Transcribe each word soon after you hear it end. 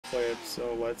clip,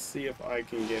 so let's see if I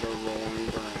can get a rolling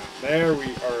burnout. There we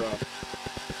are.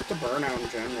 Just a burnout in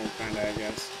general, kinda, I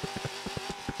guess.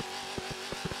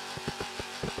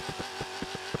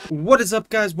 What is up,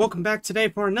 guys? Welcome back today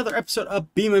for another episode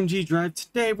of BeamNG.drive.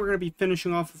 Today we're going to be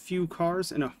finishing off a few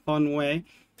cars in a fun way.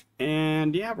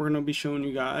 And yeah, we're going to be showing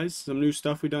you guys some new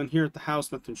stuff we've done here at the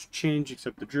house. Nothing's changed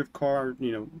except the drift car,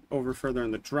 over further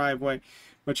in the driveway.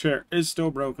 My chair is still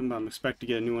broken, but I'm expecting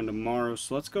to get a new one tomorrow.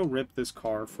 So let's go rip this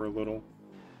car for a little.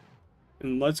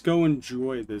 And let's go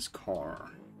enjoy this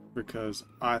car. Because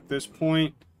at this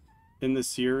point in the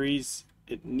series,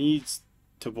 it needs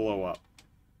to blow up.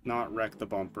 Not wreck the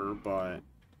bumper, but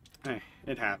hey,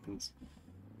 it happens.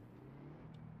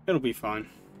 It'll be fine.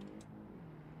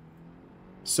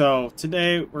 So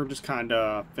today we're just kind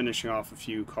of finishing off a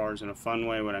few cars in a fun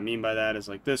way. What I mean by that is,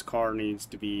 like, this car needs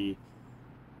to be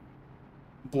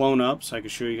blown up so I can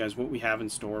show you guys what we have in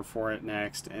store for it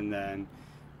next, and then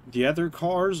the other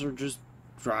cars are just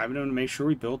driving them to make sure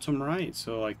we built them right.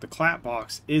 So like the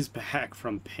Clapbox is back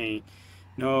from paint.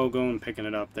 No going picking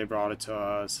it up, they brought it to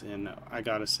us, and I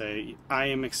gotta say I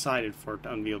am excited for it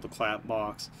to unveil the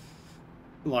Clapbox,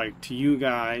 like, to you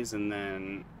guys. And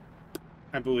then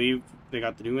I believe they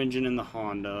got the new engine in the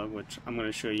Honda, which I'm going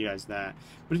to show you guys that.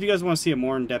 But if you guys want to see a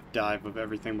more in-depth dive of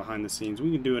everything behind the scenes,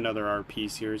 we can do another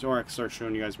RP series, or I can start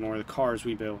showing you guys more of the cars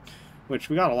we built, which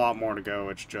we got a lot more to go.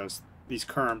 It's just these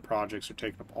current projects are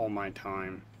taking up all my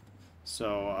time.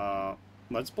 So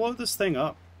let's blow this thing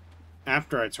up.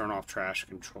 After I turn off trash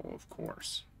control, of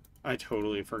course. I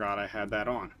totally forgot I had that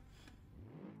on.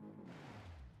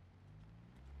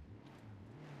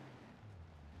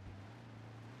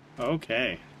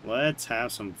 Okay, let's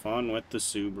have some fun with the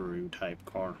Subaru type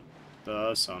car,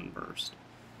 the Sunburst.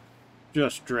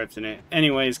 Just drifting it.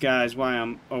 Anyways, guys, while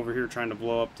I'm over here trying to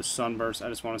blow up the Sunburst, I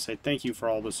just want to say thank you for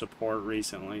all the support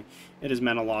recently. It has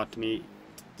meant a lot to me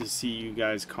to see you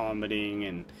guys commenting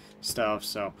and stuff,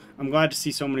 so I'm glad to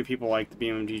see so many people like the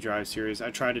BeamNG.drive series. I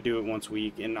try to do it once a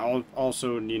week, and I'll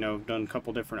also, done a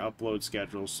couple different upload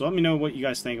schedules, so let me know what you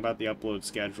guys think about the upload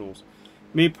schedules.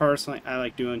 Me personally, I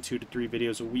like doing 2 to 3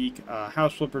 videos a week.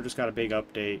 House Flipper just got a big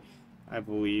update, I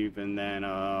believe, and then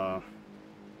I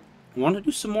want to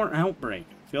do some more Outbreak.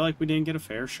 I feel like we didn't get a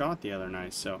fair shot the other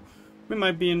night, so we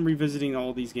might be revisiting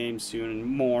all these games soon, and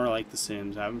more like The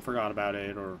Sims. I haven't forgot about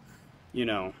it, or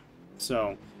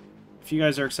so if you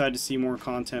guys are excited to see more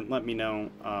content, let me know.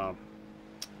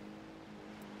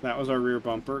 That was our rear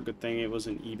bumper. Good thing it was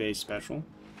an eBay special.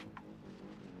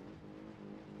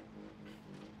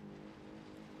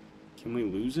 Can we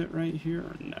lose it right here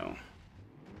or no?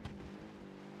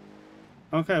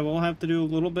 Okay, we'll have to do a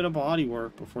little bit of body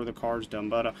work before the car's done.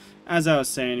 But as I was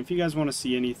saying, if you guys want to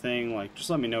see anything, like,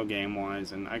 just let me know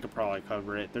game-wise, and I could probably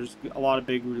cover it. There's a lot of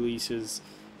big releases,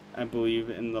 I believe,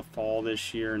 in the fall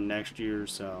this year and next year,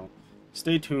 so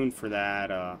stay tuned for that.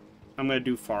 I'm going to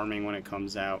do farming when it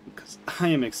comes out, because I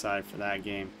am excited for that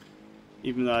game.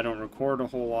 Even though I don't record a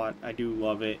whole lot, I do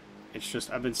love it. It's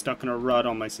just I've been stuck in a rut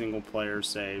on my single player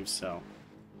saves, so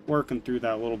working through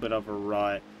that little bit of a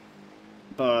rut.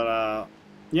 But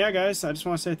yeah, guys, I just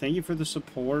want to say thank you for the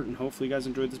support, and hopefully you guys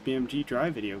enjoyed this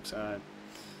BeamNG.drive video, because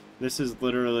this is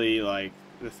literally like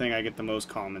the thing I get the most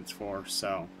comments for.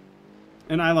 So,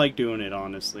 and I like doing it,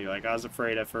 honestly. Like, I was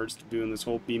afraid at first of doing this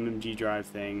whole BeamNG.drive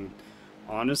thing.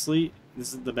 Honestly,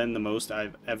 this has been the most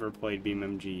I've ever played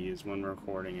BeamNG, is when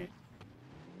recording it.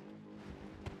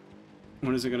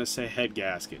 When is it going to say head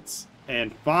gaskets?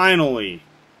 And finally,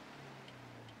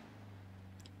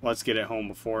 let's get it home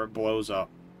before it blows up.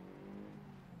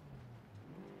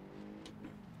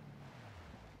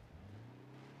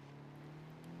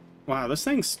 Wow, this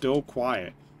thing's still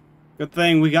quiet. Good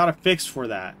thing we got a fix for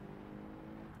that.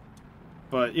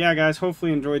 But yeah, guys, hopefully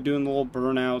you enjoyed doing the little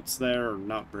burnouts there. Or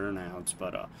not burnouts,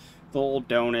 but the little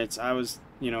donuts. I was,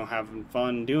 having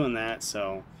fun doing that.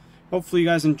 So hopefully you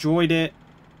guys enjoyed it.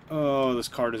 Oh, this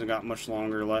car doesn't got much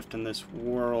longer left in this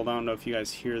world. I don't know if you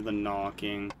guys hear the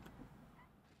knocking.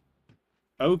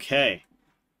 Okay.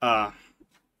 I'm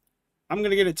going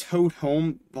to get it towed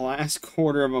home the last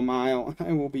quarter of a mile.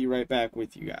 I will be right back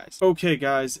with you guys. Okay,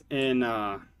 guys, in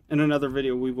another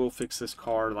video, we will fix this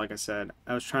car. Like I said,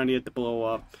 I was trying to get the blow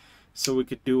up so we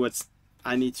could do what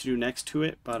I need to do next to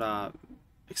it. But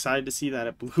excited to see that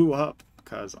it blew up,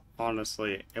 because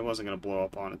honestly, it wasn't going to blow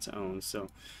up on its own. So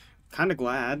kind of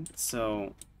glad.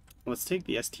 So let's take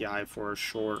the STI for a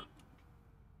short.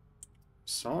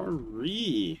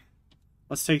 Sorry.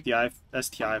 Let's take the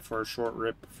STI for a short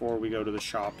rip before we go to the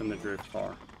shop in the drift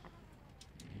car.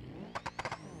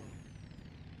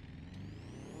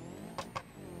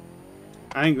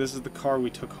 I think this is the car we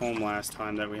took home last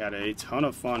time that we had a ton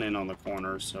of fun in on the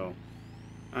corner, so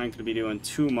I ain't going to be doing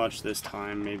too much this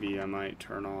time. Maybe I might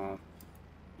turn off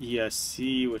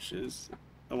ESC, which is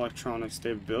electronic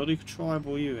stability control, I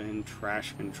believe, and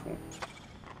traction control.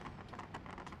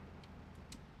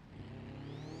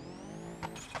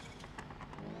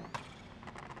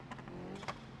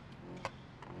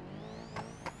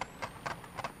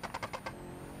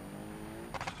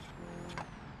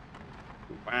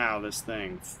 Wow, this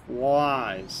thing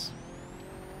flies.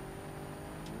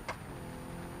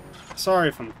 Sorry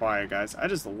if I'm quiet, guys. I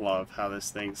just love how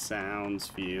this thing sounds,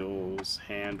 feels,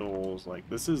 handles. Like,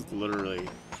 this is literally...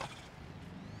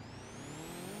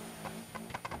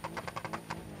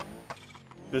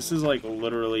 This is, like,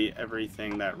 literally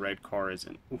everything that red car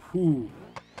isn't. Woohoo!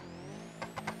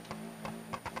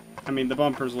 I mean, the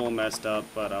bumper's a little messed up,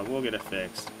 but we'll get it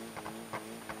fixed.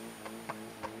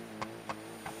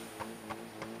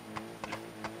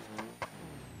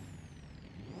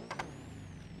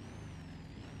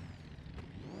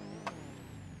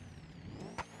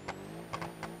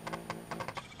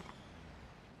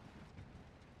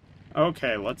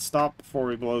 Okay, let's stop before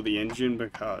we blow the engine,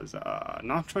 because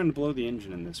not trying to blow the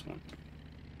engine in this one.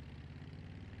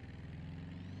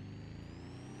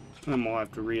 And then we'll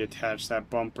have to reattach that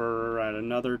bumper at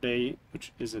another date,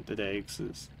 which isn't today,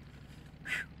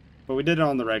 but we did it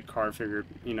on the red car. Figured,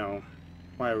 you know,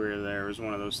 while we were there, it was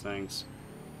one of those things.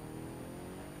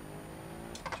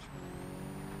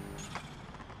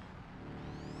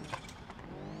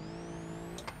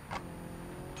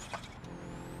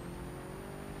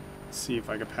 See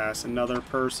if I could pass another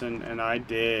person, and I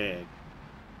did.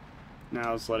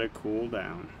 Now let's let it cool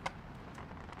down.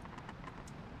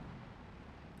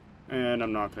 And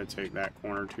I'm not going to take that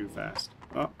corner too fast.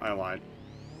 Oh, I lied.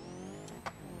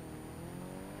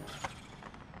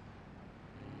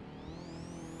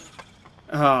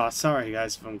 Ah, sorry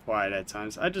guys if I'm quiet at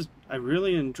times. I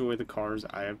really enjoy the cars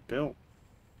I have built.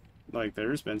 Like,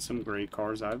 there's been some great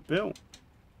cars I've built.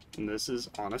 And this is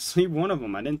honestly one of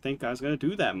them. I didn't think I was going to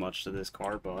do that much to this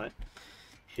car, but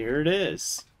here it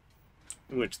is.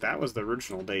 Which, that was the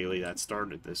original daily that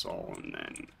started this all. And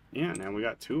then, yeah, now we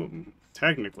got 2 of them.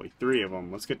 Technically, 3 of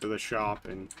them. Let's get to the shop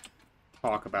and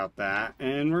talk about that.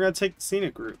 And we're going to take the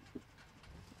scenic route.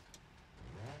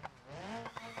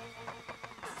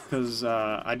 Because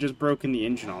I just broken the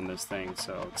engine on this thing,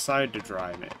 so excited to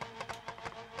drive it.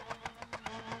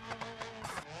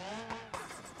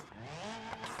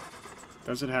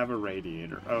 Does it have a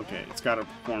radiator? Okay, it's got a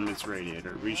performance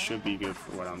radiator. We should be good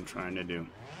for what I'm trying to do.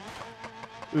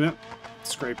 Yep.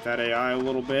 Scrape that AI a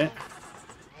little bit.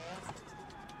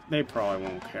 They probably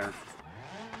won't care.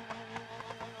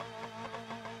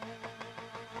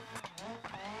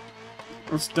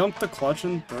 Let's dump the clutch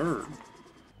in 3rd.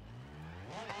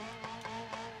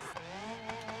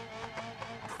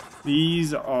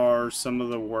 These are some of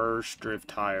the worst drift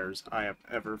tires I have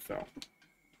ever felt.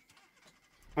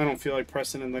 I don't feel like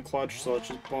pressing in the clutch, so let's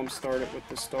just bump start it with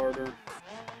the starter.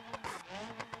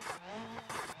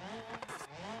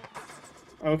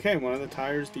 Okay, one of the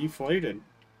tires deflated.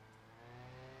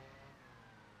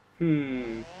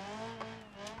 We're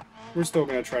still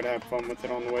going to try to have fun with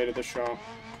it on the way to the shop.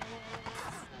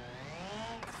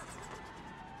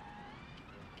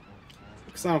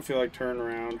 Because I don't feel like turning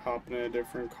around, hopping in a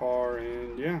different car,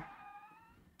 and yeah.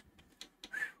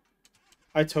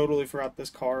 I totally forgot this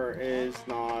car is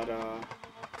not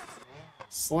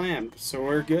slammed, so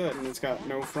we're good, and it's got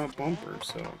no front bumper,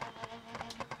 so...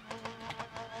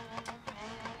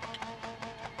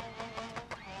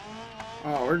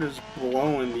 Oh, we're just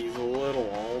blowing these little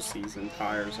all-season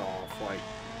tires off, like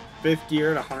 50 or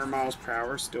at 100 miles per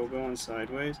hour, still going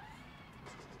sideways.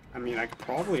 I mean, I could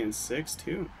probably in 6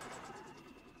 too.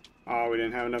 Oh, we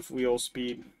didn't have enough wheel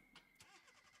speed.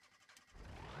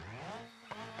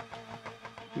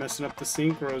 Messing up the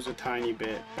synchros a tiny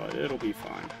bit, but it'll be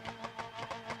fine.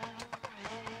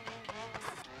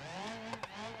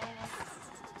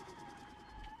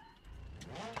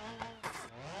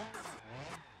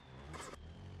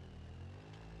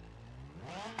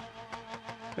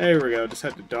 There we go, just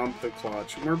had to dump the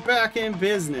clutch. And we're back in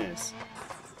business!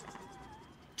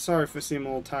 Sorry if I seem a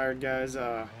little tired, guys.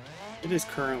 It is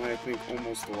currently, I think,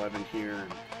 almost 11 here.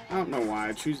 I don't know why,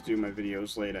 I choose to do my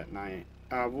videos late at night.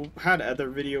 We had other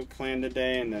video planned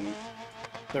today, and then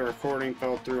the recording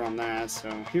fell through on that, so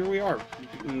here we are.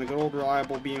 In the good old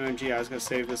reliable BeamNG. I was going to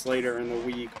save this later in the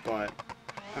week, but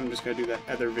I'm just going to do that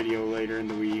other video later in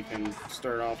the week and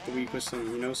start off the week with some,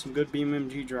 you know, some good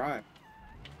BeamNG.drive.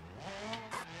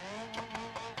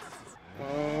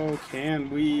 Oh, can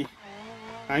we...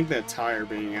 I think that tire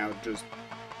being out just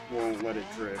won't let it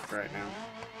drift right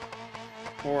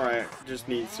now. Or I just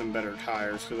need some better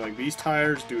tires, because like these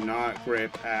tires do not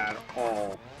grip at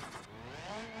all.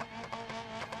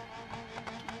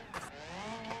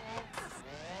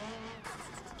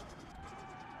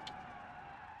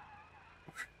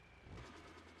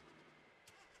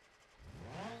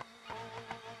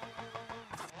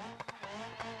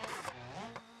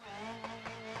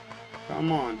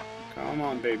 Come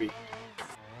on, baby.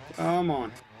 Come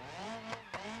on.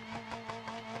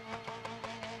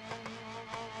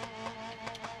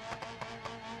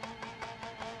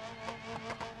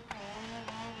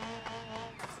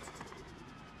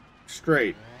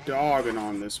 Straight dogging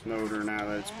on this motor now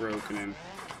that it's broken in.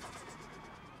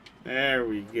 There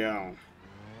we go.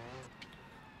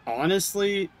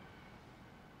 Honestly,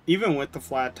 even with the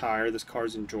flat tire, this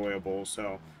car's enjoyable,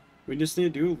 so we just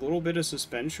need to do a little bit of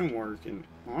suspension work, and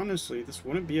honestly, this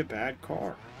wouldn't be a bad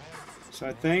car. So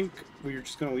I think we're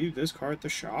just going to leave this car at the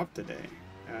shop today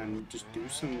and just do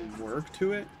some work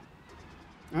to it.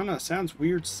 I don't know, it sounds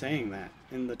weird saying that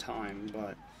in the time,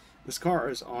 but this car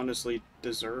has honestly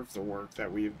deserved the work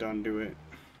that we've done to it.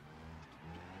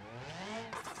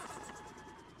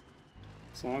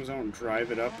 As long as I don't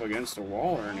drive it up against a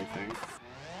wall or anything.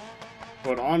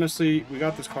 But honestly, we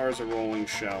got this car as a rolling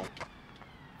shell.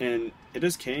 And it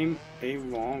has came a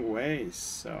long way,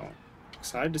 so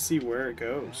excited to see where it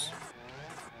goes.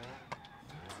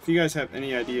 If you guys have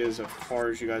any ideas of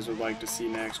cars you guys would like to see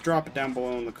next, drop it down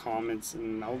below in the comments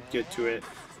and I'll get to it.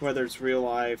 Whether it's real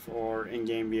life or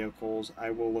in-game vehicles, I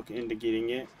will look into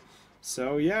getting it.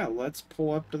 So yeah, let's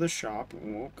pull up to the shop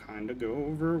and we'll kind of go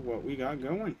over what we got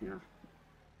going here.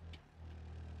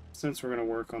 Since we're going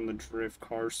to work on the drift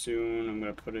car soon, I'm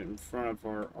going to put it in front of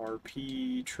our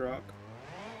RP truck.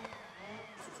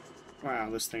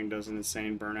 Wow, this thing does an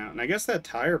insane burnout. And I guess that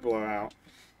tire blowout,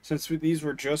 since these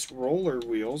were just roller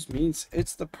wheels, means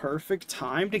it's the perfect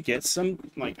time to get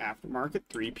some like aftermarket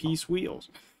 3-piece wheels.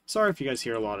 Sorry if you guys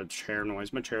hear a lot of chair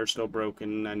noise. My chair's still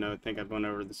broken. I think I've went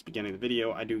over this beginning of the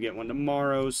video. I do get one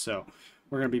tomorrow, so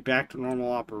we're going to be back to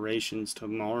normal operations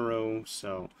tomorrow.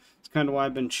 So it's kind of why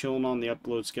I've been chilling on the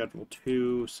upload schedule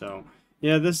too. So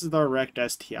yeah, this is our wrecked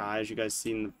STI, as you guys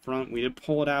see in the front. We did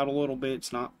pull it out a little bit.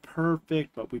 It's not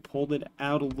perfect, but we pulled it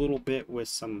out a little bit with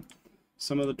some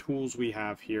of the tools we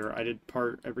have here. I did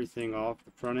part everything off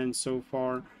the front end so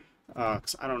far,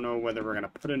 because I don't know whether we're going to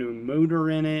put a new motor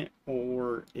in it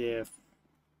or if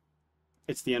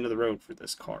it's the end of the road for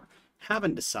this car.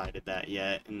 Haven't decided that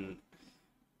yet, and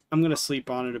I'm going to sleep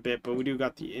on it a bit, but we do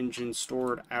got the engine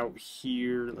stored out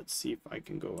here. Let's see if I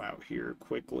can go out here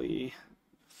quickly.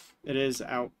 It is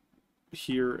out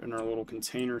here in our little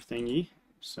container thingy,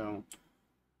 so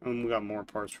we got more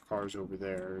parts for cars over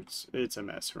there. It's a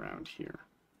mess around here.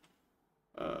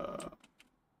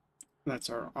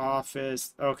 That's our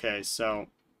office. Okay, so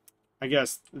I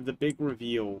guess the big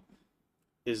reveal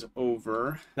is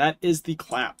over. That is the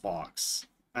Clapbox.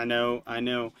 I know.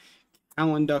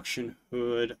 Cal induction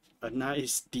hood, a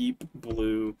nice deep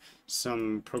blue,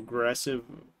 some progressive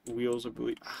wheels, I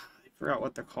believe. I forgot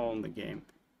what they're called in the game.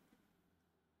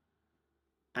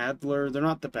 Adler, they're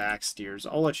not the back steers.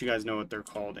 I'll let you guys know what they're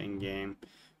called in game,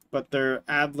 but they're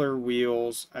Adler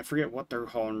wheels. I forget what they're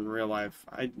called in real life.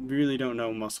 I really don't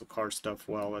know muscle car stuff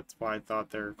well. That's why I thought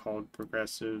they're called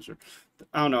progressives, or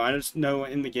I don't know. I just know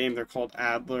in the game they're called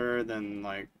Adler, then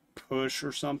like push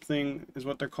or something is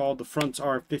what they're called. The fronts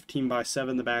are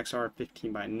 15x7, the backs are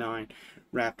 15x9,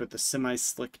 wrapped with a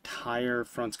semi-slick tire.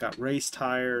 Front's got race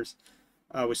tires.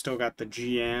 We still got the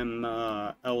GM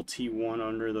LT1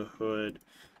 under the hood.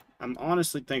 I'm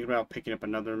honestly thinking about picking up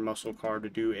another muscle car to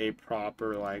do a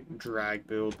proper like drag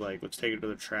build. Like, let's take it to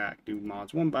the track, do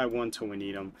mods one by one till we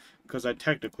need them, because I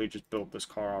technically just built this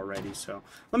car already. So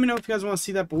let me know if you guys want to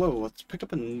see that below. Let's pick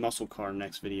up a muscle car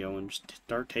next video and just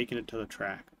start taking it to the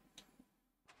track.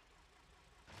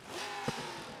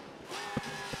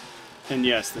 And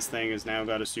yes, this thing has now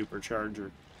got a supercharger.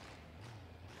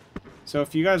 So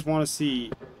if you guys want to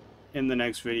see in the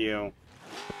next video,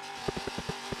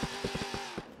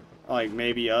 like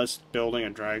maybe us building a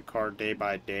drag car day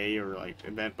by day or like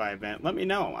event by event, let me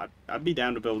know. I'd be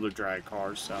down to build a drag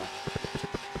car. So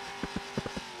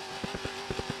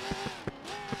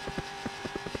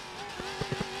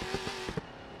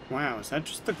wow, is that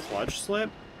just the clutch slip?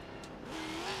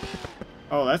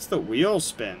 Oh, that's the wheel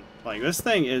spin. Like, this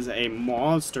thing is a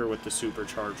monster with the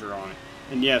supercharger on it.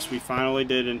 And yes, we finally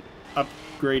did an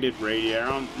upgraded radiator. I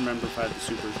don't remember if I had the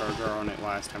supercharger on it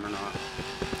last time or not.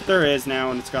 There is now,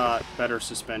 and it's got better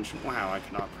suspension. Wow, I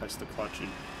cannot press the clutch in.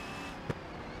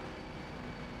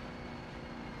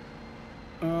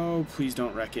 Oh, please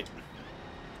don't wreck it.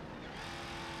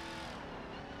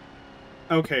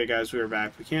 Okay, guys, we are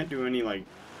back. We can't do any, like,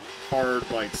 hard,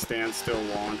 like, standstill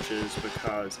launches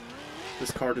because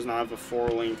this car does not have a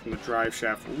 4-link and the drive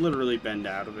shaft will literally bend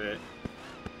out of it.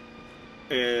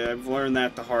 I've learned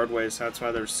that the hard way, so that's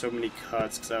why there's so many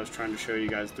cuts, because I was trying to show you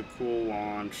guys the cool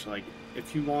launch. Like,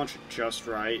 if you launch it just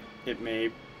right, it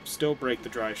may still break the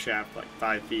drive shaft, like,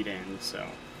 5 feet in, so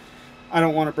I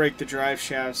don't want to break the drive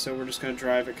shaft, so we're just going to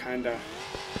drive it kind of...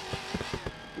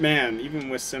 Man, even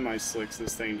with semi-slicks,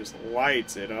 this thing just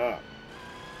lights it up.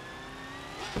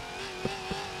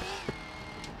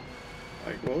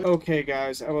 Like, well, okay,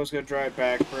 guys, I was going to drive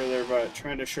back further, but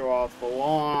trying to show off the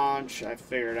launch, I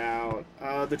figured out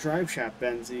the drive shaft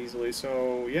bends easily,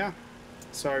 so yeah.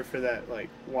 Sorry for that, like,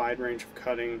 wide range of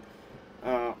cutting.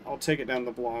 I'll take it down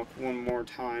the block one more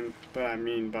time, but I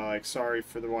mean by, like, sorry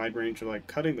for the wide range of, like,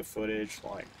 cutting the footage.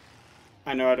 Like,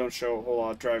 I know I don't show a whole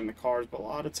lot driving the cars, but a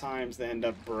lot of times they end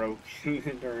up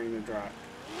broken during the drive.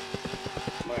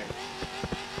 Like,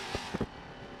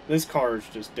 this car is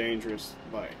just dangerous.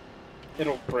 Like,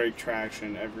 it'll break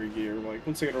traction every gear. Like,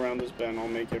 once I get around this bend, I'll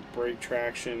make it break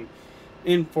traction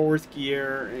in 4th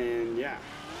gear, and yeah,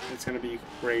 it's gonna be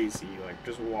crazy. Like,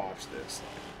 just watch this.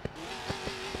 Like,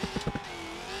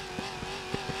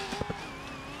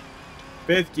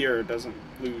 5th gear doesn't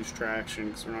lose traction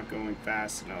because we're not going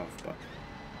fast enough, but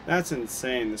that's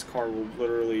insane. This car will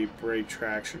literally break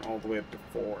traction all the way up to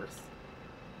 4th.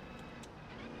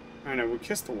 I know, we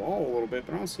kissed the wall a little bit,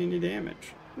 but I don't see any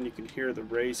damage. And you can hear the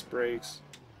race brakes.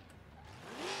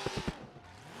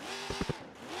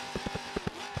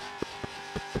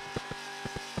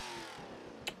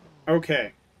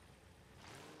 Okay.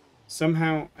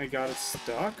 Somehow I got it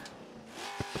stuck.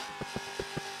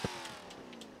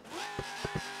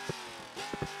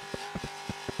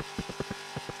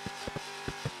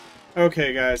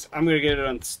 Okay, guys, I'm going to get it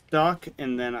unstuck,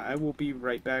 and then I will be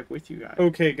right back with you guys.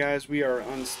 Okay, guys, we are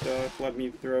unstuck. Let me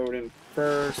throw it in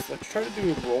first. Let's try to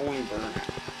do a rolling burnout.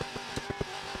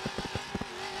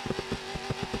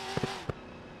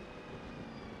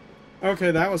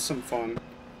 Okay, that was some fun.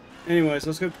 Anyways,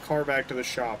 let's get the car back to the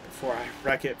shop before I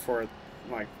wreck it for,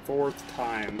 like, 4th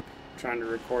time trying to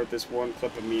record this one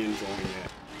clip of me enjoying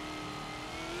it.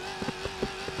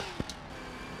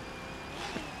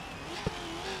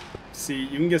 See,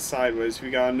 you can get sideways. We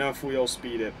got enough wheel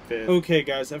speed at 5th. Okay,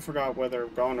 guys, I forgot whether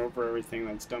I've gone over everything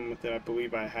that's done with it. I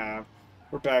believe I have.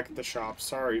 We're back at the shop.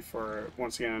 Sorry for,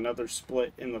 once again, another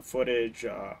split in the footage.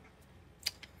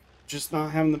 Just not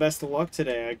having the best of luck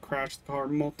today. I crashed the car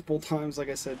multiple times, like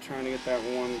I said, trying to get that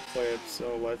one clip.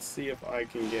 So let's see if I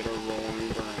can get a rolling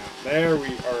burnout. There we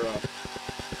are.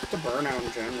 The burnout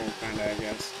in general, kind of, I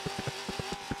guess.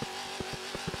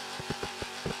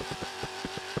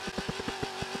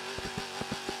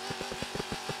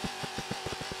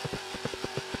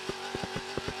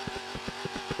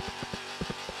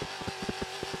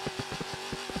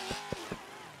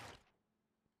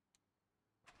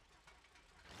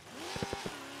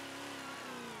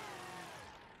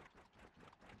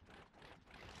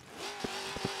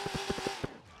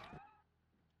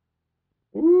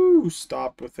 Ooh,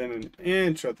 stopped within an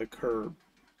inch of the curb.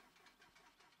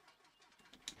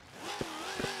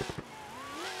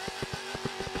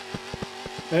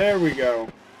 There we go.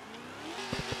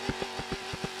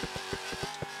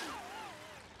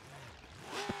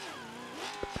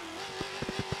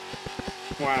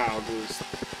 Wow, just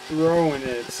throwing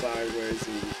it sideways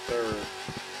in 3rd.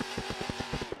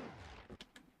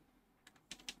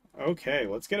 Okay,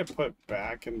 let's get it put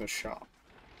back in the shop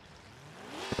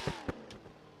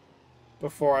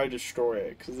before I destroy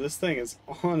it, because this thing is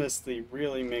honestly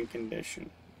really mint condition.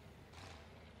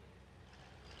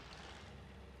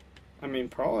 I mean,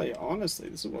 probably, honestly,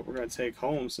 this is what we're going to take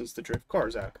home since the drift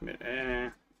car's out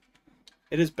committed.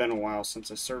 It has been a while since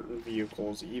a certain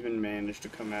vehicle's even managed to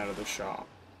come out of the shop.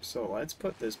 So let's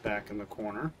put this back in the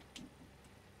corner.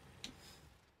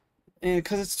 And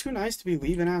because it's too nice to be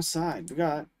leaving outside. We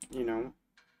got, you know,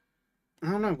 I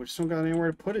don't know, we just don't got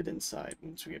anywhere to put it inside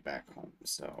once we get back home.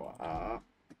 So,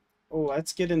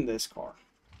 let's get in this car.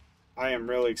 I am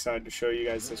really excited to show you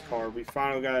guys this car. We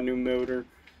finally got a new motor.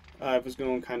 I was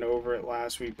going kind of over it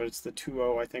last week, but it's the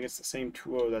 2.0. I think it's the same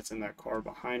 2.0 that's in that car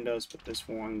behind us, but this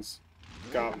one's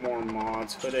got more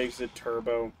mods. Hood exit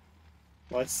turbo.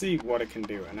 Let's see what it can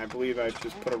do. And I believe I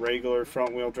just put a regular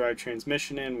front-wheel drive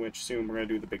transmission in, which soon we're going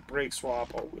to do the big brake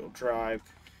swap, all-wheel drive.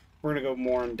 We're going to go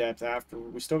more in depth after.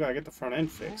 We still got to get the front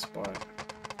end fixed, but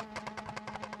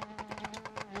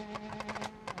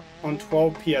on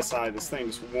 12 PSI, this thing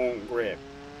just won't grip.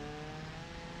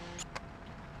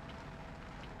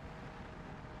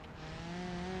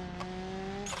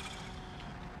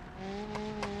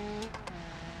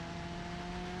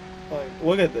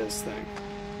 Look at this thing.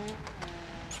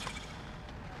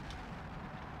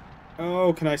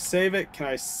 Oh, can I save it? Can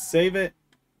I save it?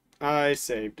 I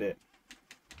saved it.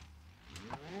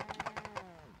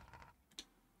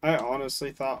 I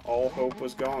honestly thought all hope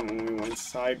was gone when we went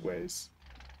sideways.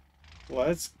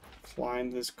 Let's climb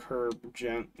this curb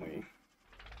gently.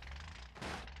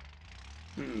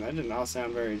 That did not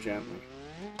sound very gently.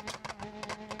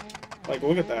 Like,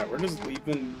 look at that. We're just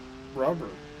leaving rubber.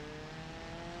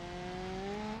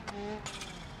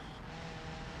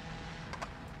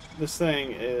 This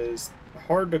thing is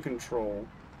hard to control,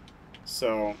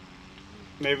 so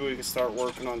maybe we can start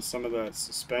working on some of that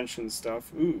suspension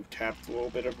stuff. Ooh, tapped a little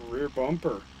bit of a rear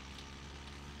bumper.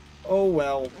 Oh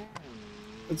well,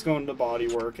 it's going to body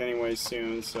work anyway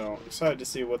soon, so excited to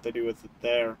see what they do with it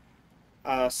there.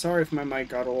 Sorry if my mic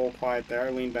got a little quiet there. I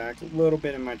leaned back a little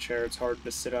bit in my chair. It's hard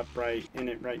to sit upright in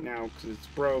it right now because it's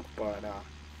broke, but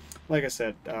like I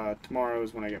said, tomorrow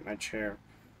is when I get my chair.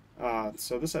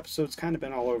 So this episode's kind of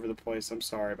been all over the place. I'm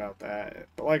sorry about that.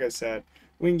 But like I said,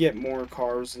 we can get more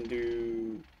cars and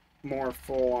do more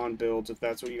full-on builds if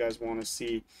that's what you guys want to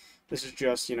see. This is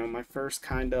just, you know, my first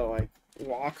kind of like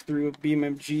walkthrough of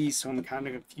BeamNG, so I'm kind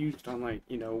of confused on like,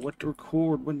 you know, what to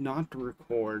record, what not to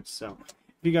record. So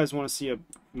if you guys want to see a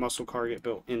muscle car get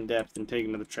built in depth and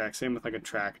taken to the track, same with like a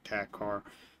track attack car,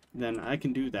 then I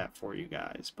can do that for you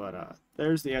guys. But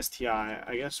there's the STI.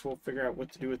 I guess we'll figure out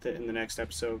what to do with it in the next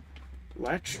episode.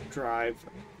 Let's drive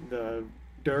the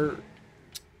dirt.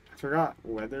 I forgot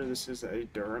whether this is a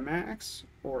Duramax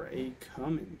or a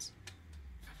Cummins.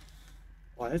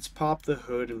 Let's pop the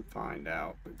hood and find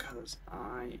out, because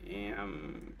I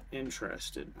am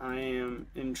interested. I am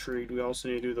intrigued. We also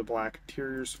need to do the black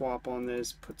interior swap on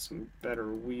this, put some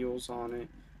better wheels on it.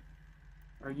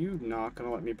 Are you not going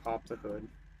to let me pop the hood?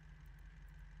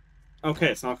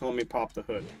 Okay, it's not going to let me pop the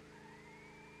hood.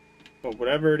 But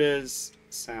whatever it is,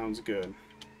 sounds good.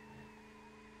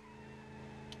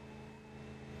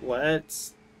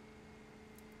 Let's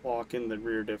lock in the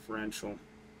rear differential.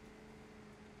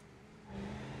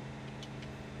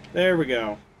 There we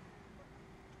go.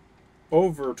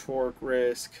 Over torque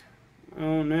risk.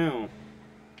 Oh no.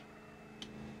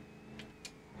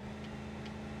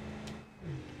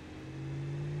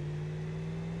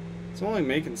 It's only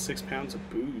making 6 pounds of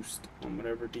boost on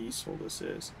whatever diesel this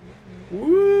is.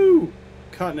 Woo!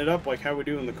 Cutting it up like how we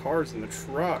do in the cars in the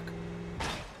truck.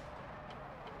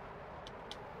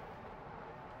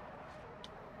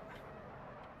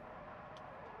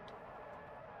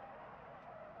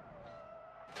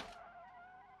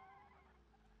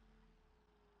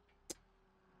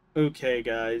 Okay,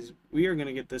 guys, we are going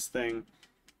to get this thing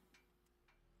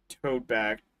towed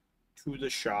back to the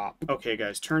shop. Okay,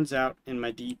 guys, turns out in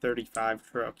my D35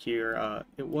 truck here,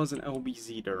 it was an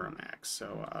LBZ Duramax,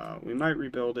 so we might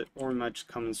rebuild it, or we might just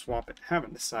come and swap it.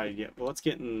 Haven't decided yet, but let's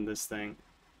get in this thing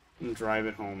and drive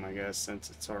it home, I guess, since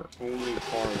it's our only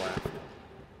car left.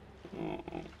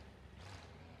 Oh.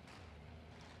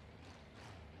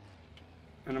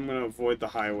 And I'm going to avoid the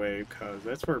highway, because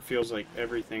that's where it feels like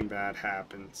everything bad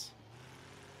happens.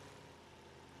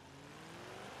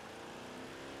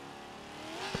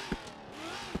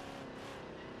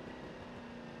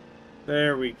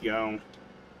 There we go.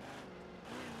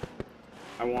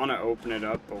 I want to open it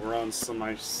up, but we're on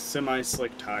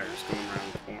semi-slick tires going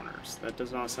around corners. That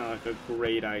does not sound like a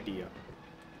great idea.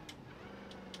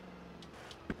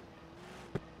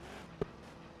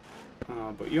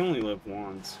 But you only live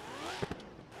once.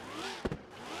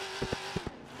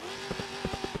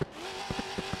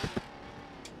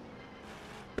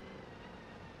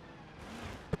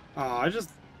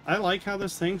 I like how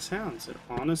this thing sounds. It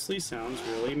honestly sounds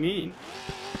really mean.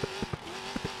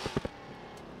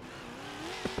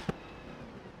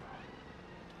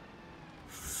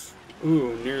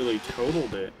 Ooh, nearly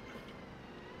totaled it.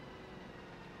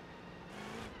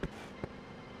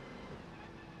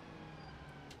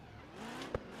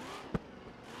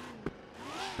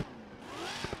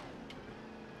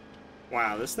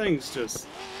 Wow, this thing's just...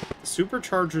 The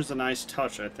supercharger's a nice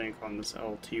touch, I think, on this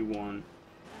LT1.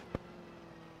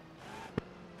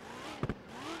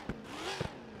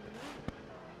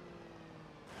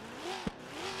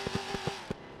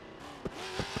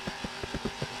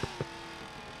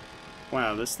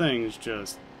 Wow, this thing's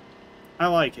just... I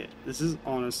like it. This is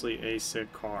honestly a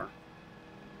sick car.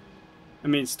 I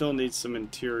mean, it still needs some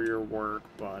interior work,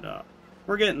 but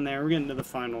we're getting there. We're getting to the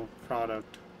final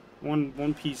product.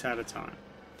 One piece at a time.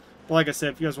 But like I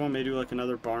said, if you guys want me to do like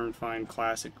another barn find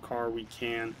classic car, we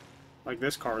can. Like,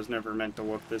 this car was never meant to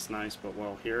look this nice, but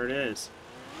well, here it is.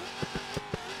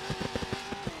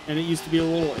 And it used to be a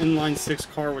little inline 6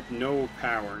 car with no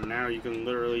power. Now you can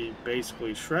literally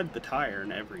basically shred the tire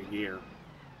in every gear.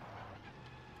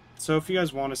 So if you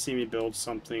guys want to see me build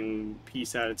something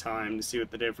piece at a time to see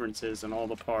what the difference is in all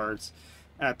the parts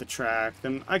at the track,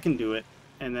 then I can do it.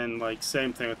 And then, like,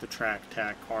 same thing with the track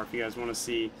tack car. If you guys want to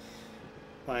see,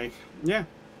 like, yeah,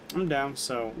 I'm down.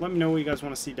 So let me know what you guys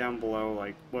want to see down below,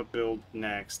 like what build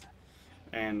next.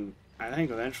 And I think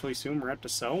eventually soon we're going to have to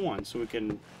sell one so we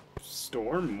can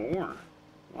store more.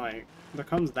 Like, there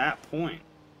comes that point.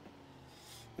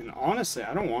 And honestly,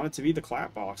 I don't want it to be the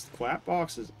Clapbox. The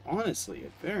Clapbox is honestly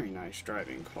a very nice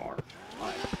driving car.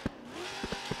 Like,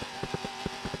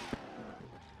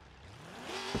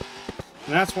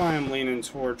 and that's why I'm leaning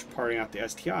towards parting out the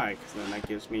STI, because then that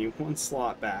gives me one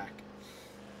slot back.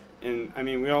 And I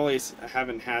mean, we always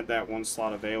haven't had that one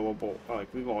slot available. Like,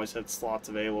 we've always had slots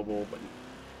available, but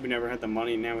we never had the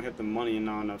money. Now we have the money and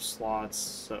not enough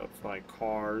slots of like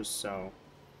cars. So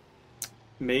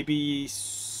maybe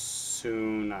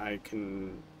soon I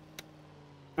don't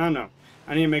know.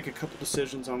 I need to make a couple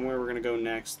decisions on where we're gonna go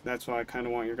next. That's why I kind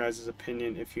of want your guys'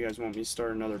 opinion, if you guys want me to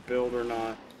start another build or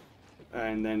not,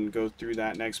 and then go through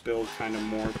that next build kind of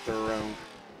more thorough.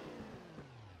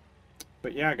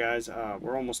 But yeah, guys,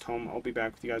 we're almost home. I'll be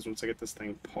back with you guys once I get this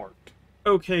thing parked.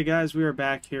 Okay, guys, we are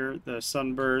back here. The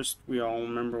sunburst, we all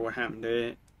remember what happened to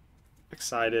it.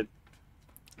 Excited.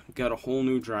 Got a whole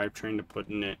new drivetrain to put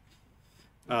in it.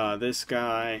 This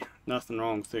guy, nothing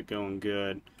wrong with it, going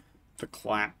good. The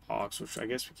Clapbox, which I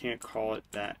guess we can't call it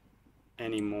that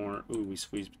anymore. Ooh, we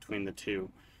squeezed between the two.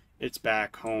 It's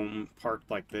back home, parked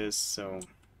like this, so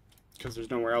because there's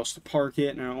nowhere else to park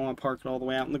it, and I don't want to park it all the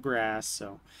way out in the grass,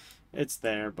 so it's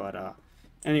there. But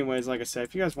anyways, like I said,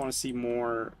 if you guys want to see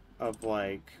more of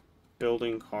like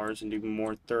building cars and do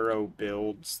more thorough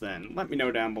builds, then let me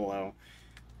know down below.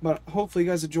 But hopefully you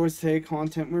guys enjoyed today's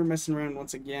content. We're messing around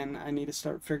once again. I need to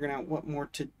start figuring out what more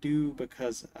to do,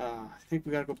 because I think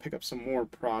we gotta go pick up some more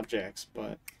projects.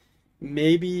 But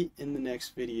maybe in the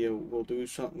next video we'll do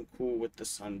something cool with the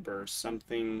sunburst,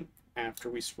 something after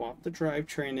we swap the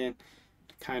drivetrain in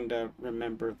to kind of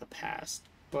remember the past.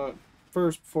 But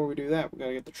first, before we do that, we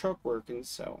gotta get the truck working.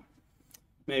 So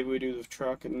maybe we do the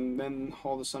truck and then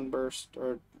haul the sunburst,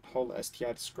 or haul the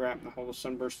STI to scrap and haul the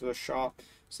sunburst to the shop.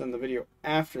 So in the video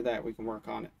after that we can work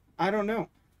on it. I don't know.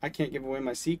 I can't give away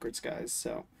my secrets, guys.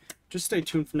 So just stay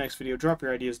tuned for the next video. Drop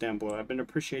your ideas down below. I've been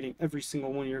appreciating every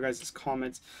single one of your guys'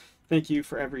 comments. Thank you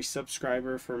for every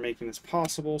subscriber for making this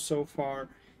possible so far.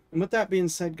 And with that being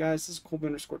said, guys, this is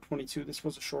Colby_22. This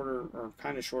was a shorter, or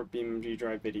kind of short,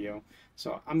 BeamNG.drive video.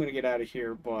 So I'm going to get out of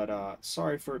here, but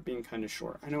sorry for it being kind of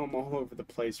short. I know I'm all over the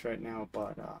place right now,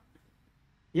 but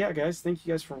yeah, guys, thank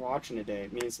you guys for watching today.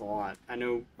 It means a lot. I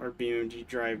know our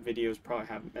BeamNG.drive videos probably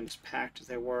haven't been as packed as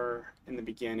they were in the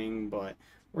beginning, but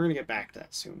we're going to get back to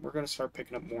that soon. We're going to start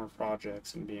picking up more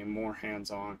projects and being more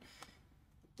hands-on.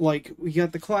 Like, we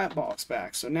got the Clapbox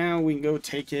back, so now we can go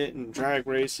take it and drag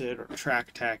race it or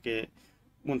track tack it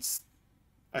once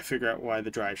I figure out why the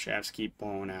drive shafts keep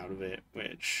blowing out of it,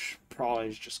 which probably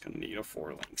is just going to need a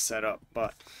 4-link setup.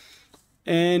 But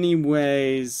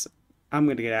anyways, I'm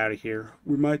going to get out of here.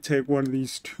 We might take one of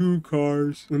these two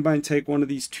cars. We might take one of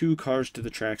these two cars to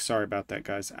the track. Sorry about that,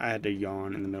 guys. I had to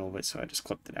yawn in the middle of it, so I just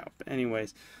clipped it out. But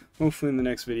anyways, hopefully in the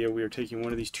next video, we are taking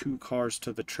one of these two cars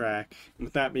to the track. And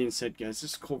with that being said, guys,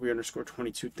 this is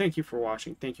Colby_22. Thank you for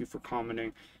watching. Thank you for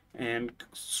commenting. And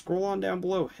scroll on down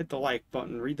below. Hit the like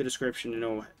button. Read the description to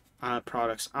know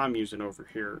products I'm using over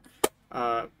here.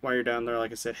 While you're down there,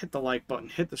 like I said, hit the like button,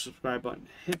 hit the subscribe button,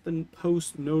 hit the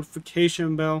post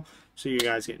notification bell so you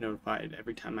guys get notified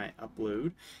every time I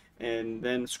upload. And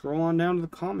then scroll on down to the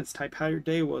comments, type how your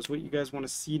day was, what you guys want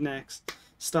to see next,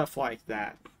 stuff like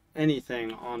that.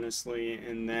 Anything, honestly.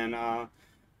 And then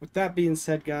with that being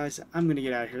said, guys, I'm going to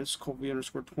get out of here. This is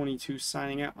Colby_22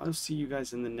 signing out. I'll see you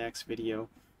guys in the next video,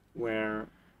 where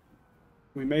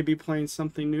we may be playing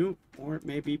something new, or it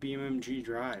may be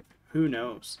BeamNG.drive. Who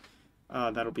knows?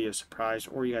 That'll be a surprise.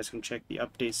 Or you guys can check the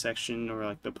update section, or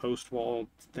like the post wall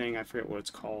thing, I forget what it's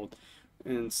called,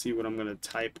 and see what I'm going to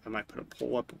type. I might put a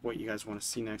poll up of what you guys want to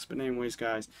see next. But anyways,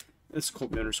 guys, this is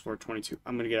Colby_22.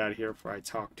 I'm going to get out of here before I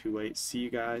talk too late. See you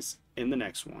guys in the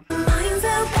next one.